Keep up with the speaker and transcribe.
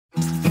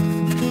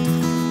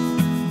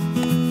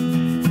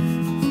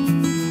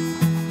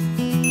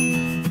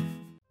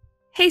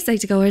Hey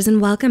Psych2Goers,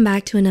 and welcome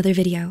back to another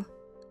video.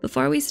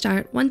 Before we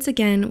start, once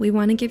again, we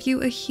want to give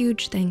you a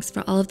huge thanks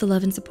for all of the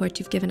love and support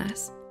you've given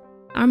us.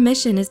 Our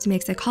mission is to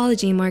make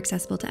psychology more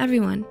accessible to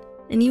everyone,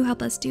 and you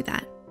help us do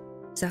that.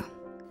 So,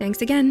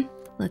 thanks again.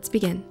 Let's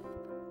begin.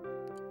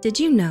 Did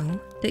you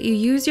know that you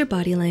use your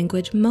body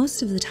language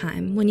most of the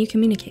time when you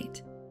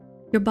communicate?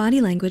 Your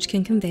body language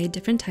can convey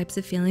different types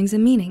of feelings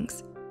and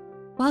meanings.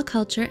 While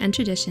culture and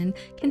tradition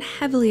can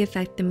heavily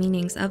affect the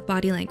meanings of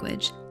body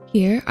language,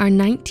 here are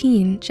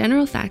 19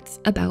 general facts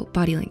about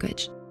body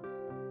language.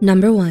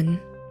 Number 1,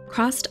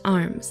 crossed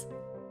arms.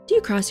 Do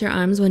you cross your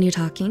arms when you're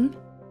talking?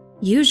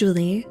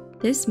 Usually,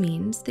 this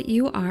means that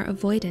you are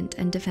avoidant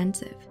and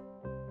defensive.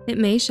 It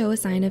may show a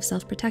sign of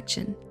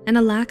self-protection and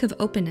a lack of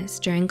openness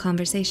during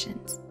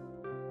conversations.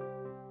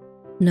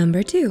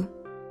 Number 2,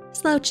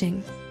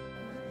 slouching.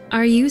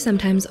 Are you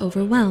sometimes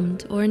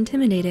overwhelmed or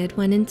intimidated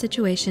when in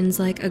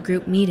situations like a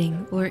group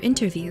meeting or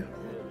interview?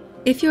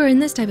 If you're in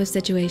this type of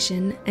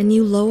situation and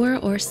you lower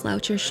or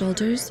slouch your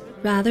shoulders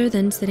rather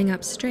than sitting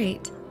up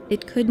straight,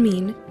 it could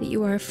mean that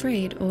you are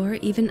afraid or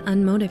even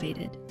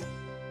unmotivated.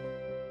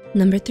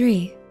 Number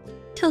 3,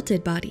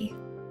 tilted body.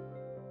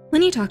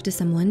 When you talk to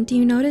someone, do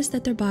you notice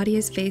that their body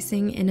is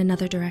facing in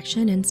another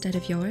direction instead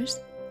of yours?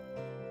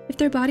 If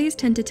their bodies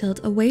tend to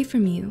tilt away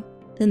from you,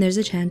 then there's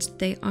a chance that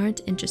they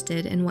aren't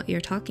interested in what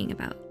you're talking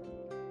about.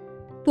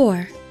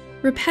 4,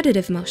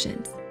 repetitive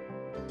motions.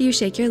 Do you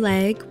shake your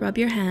leg, rub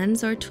your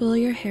hands, or twirl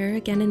your hair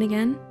again and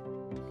again?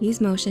 These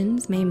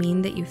motions may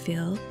mean that you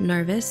feel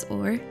nervous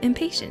or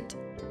impatient.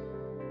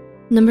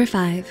 Number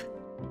 5,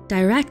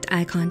 direct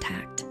eye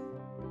contact.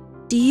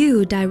 Do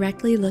you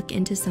directly look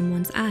into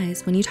someone's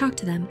eyes when you talk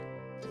to them?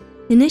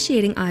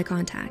 Initiating eye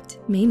contact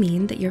may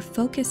mean that you're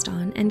focused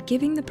on and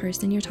giving the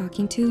person you're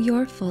talking to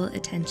your full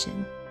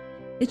attention.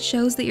 It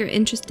shows that you're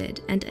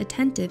interested and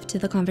attentive to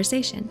the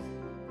conversation.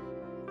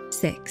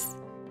 6,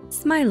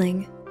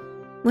 smiling.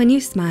 When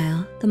you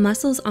smile, the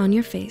muscles on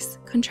your face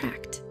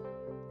contract.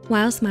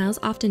 While smiles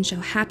often show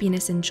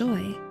happiness and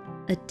joy,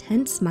 a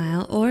tense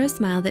smile or a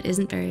smile that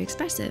isn't very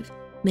expressive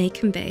may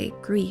convey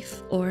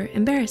grief or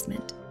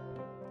embarrassment.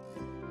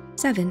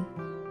 7,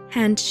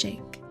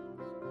 handshake.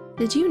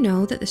 Did you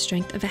know that the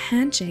strength of a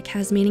handshake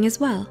has meaning as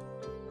well?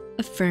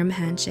 A firm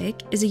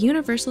handshake is a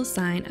universal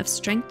sign of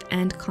strength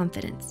and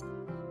confidence,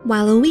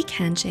 while a weak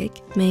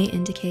handshake may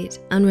indicate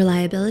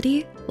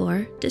unreliability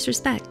or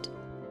disrespect.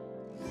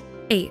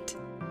 8,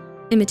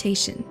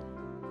 imitation.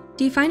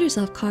 Do you find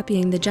yourself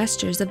copying the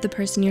gestures of the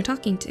person you're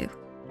talking to?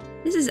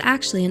 This is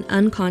actually an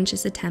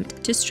unconscious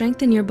attempt to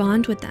strengthen your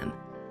bond with them,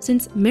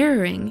 since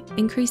mirroring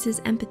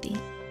increases empathy.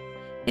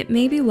 It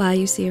may be why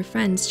you see your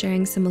friends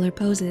sharing similar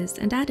poses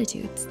and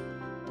attitudes.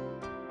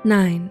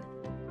 9,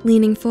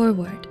 leaning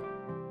forward.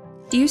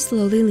 Do you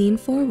slowly lean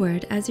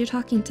forward as you're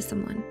talking to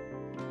someone?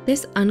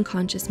 This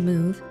unconscious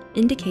move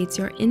indicates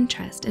your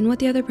interest in what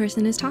the other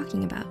person is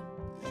talking about.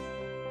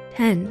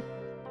 10,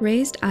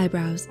 raised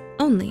eyebrows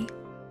only.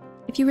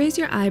 If you raise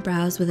your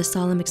eyebrows with a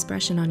solemn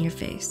expression on your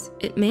face,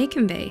 it may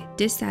convey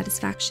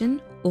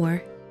dissatisfaction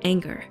or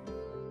anger.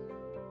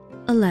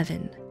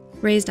 11,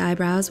 raised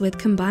eyebrows with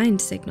combined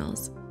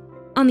signals.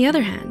 On the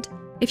other hand,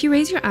 if you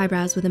raise your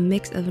eyebrows with a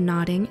mix of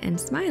nodding and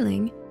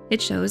smiling,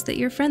 it shows that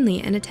you're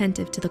friendly and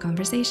attentive to the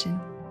conversation.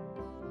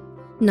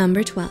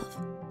 Number 12,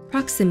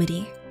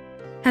 proximity.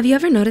 Have you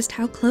ever noticed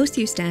how close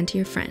you stand to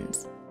your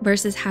friends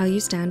versus how you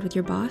stand with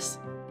your boss?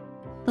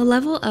 The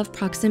level of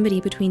proximity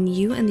between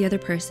you and the other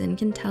person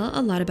can tell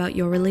a lot about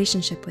your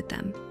relationship with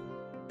them.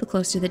 The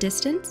closer the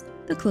distance,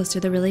 the closer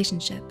the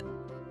relationship.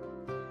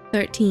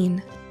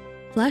 13,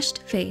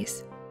 flushed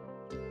face.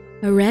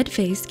 A red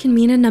face can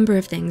mean a number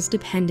of things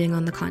depending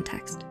on the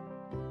context.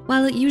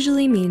 While it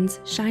usually means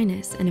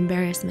shyness and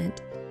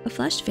embarrassment, a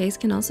flushed face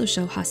can also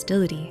show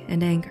hostility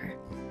and anger.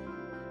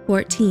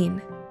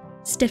 14,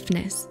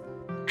 stiffness.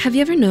 Have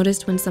you ever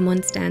noticed when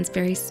someone stands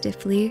very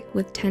stiffly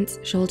with tense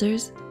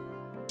shoulders?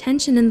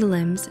 Tension in the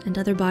limbs and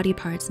other body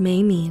parts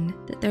may mean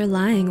that they're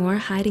lying or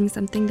hiding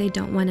something they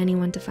don't want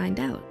anyone to find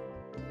out.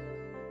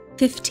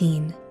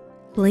 15,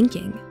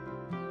 blinking.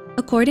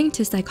 According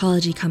to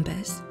Psychology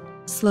Compass,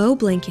 slow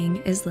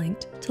blinking is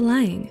linked to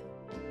lying.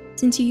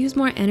 Since you use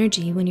more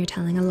energy when you're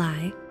telling a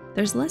lie,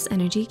 there's less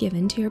energy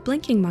given to your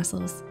blinking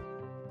muscles.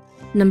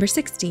 Number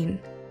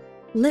 16,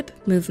 lip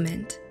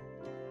movement.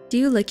 Do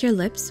you lick your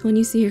lips when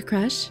you see your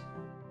crush?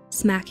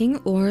 Smacking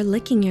or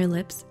licking your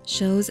lips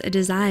shows a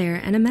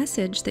desire and a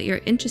message that you're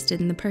interested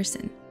in the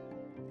person.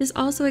 This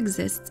also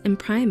exists in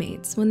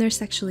primates when they're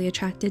sexually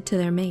attracted to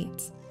their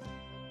mates.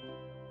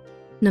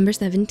 Number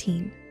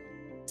 17,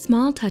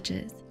 small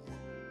touches.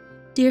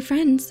 Do your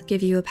friends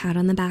give you a pat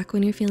on the back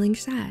when you're feeling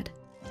sad?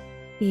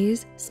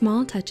 These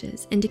small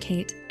touches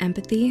indicate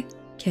empathy,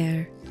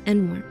 care,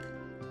 and warmth.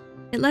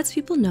 It lets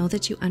people know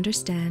that you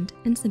understand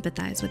and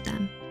sympathize with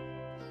them.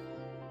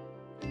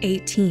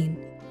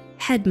 18,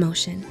 head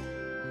motion.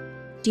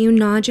 Do you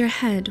nod your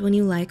head when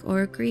you like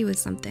or agree with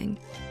something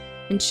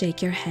and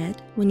shake your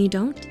head when you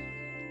don't?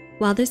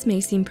 While this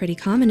may seem pretty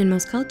common in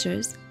most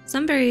cultures,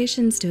 some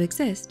variations do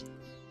exist.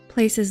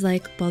 Places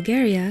like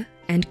Bulgaria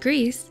and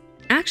Greece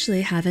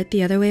actually have it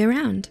the other way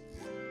around.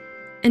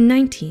 And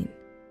 19,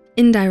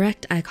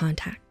 indirect eye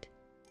contact.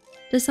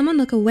 Does someone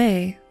look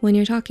away when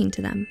you're talking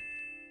to them?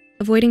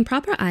 Avoiding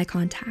proper eye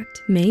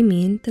contact may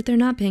mean that they're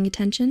not paying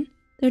attention,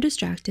 they're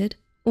distracted,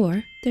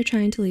 or they're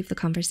trying to leave the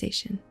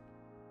conversation.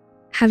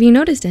 Have you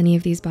noticed any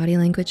of these body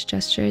language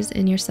gestures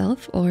in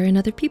yourself or in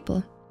other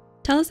people?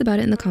 Tell us about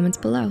it in the comments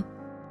below.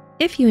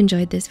 If you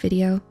enjoyed this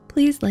video,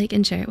 please like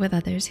and share it with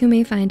others who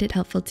may find it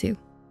helpful too.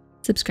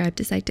 Subscribe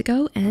to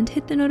Psych2Go and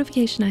hit the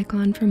notification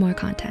icon for more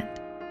content.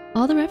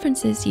 All the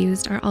references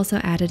used are also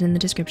added in the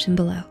description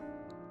below.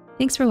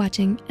 Thanks for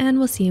watching, and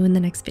we'll see you in the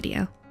next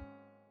video.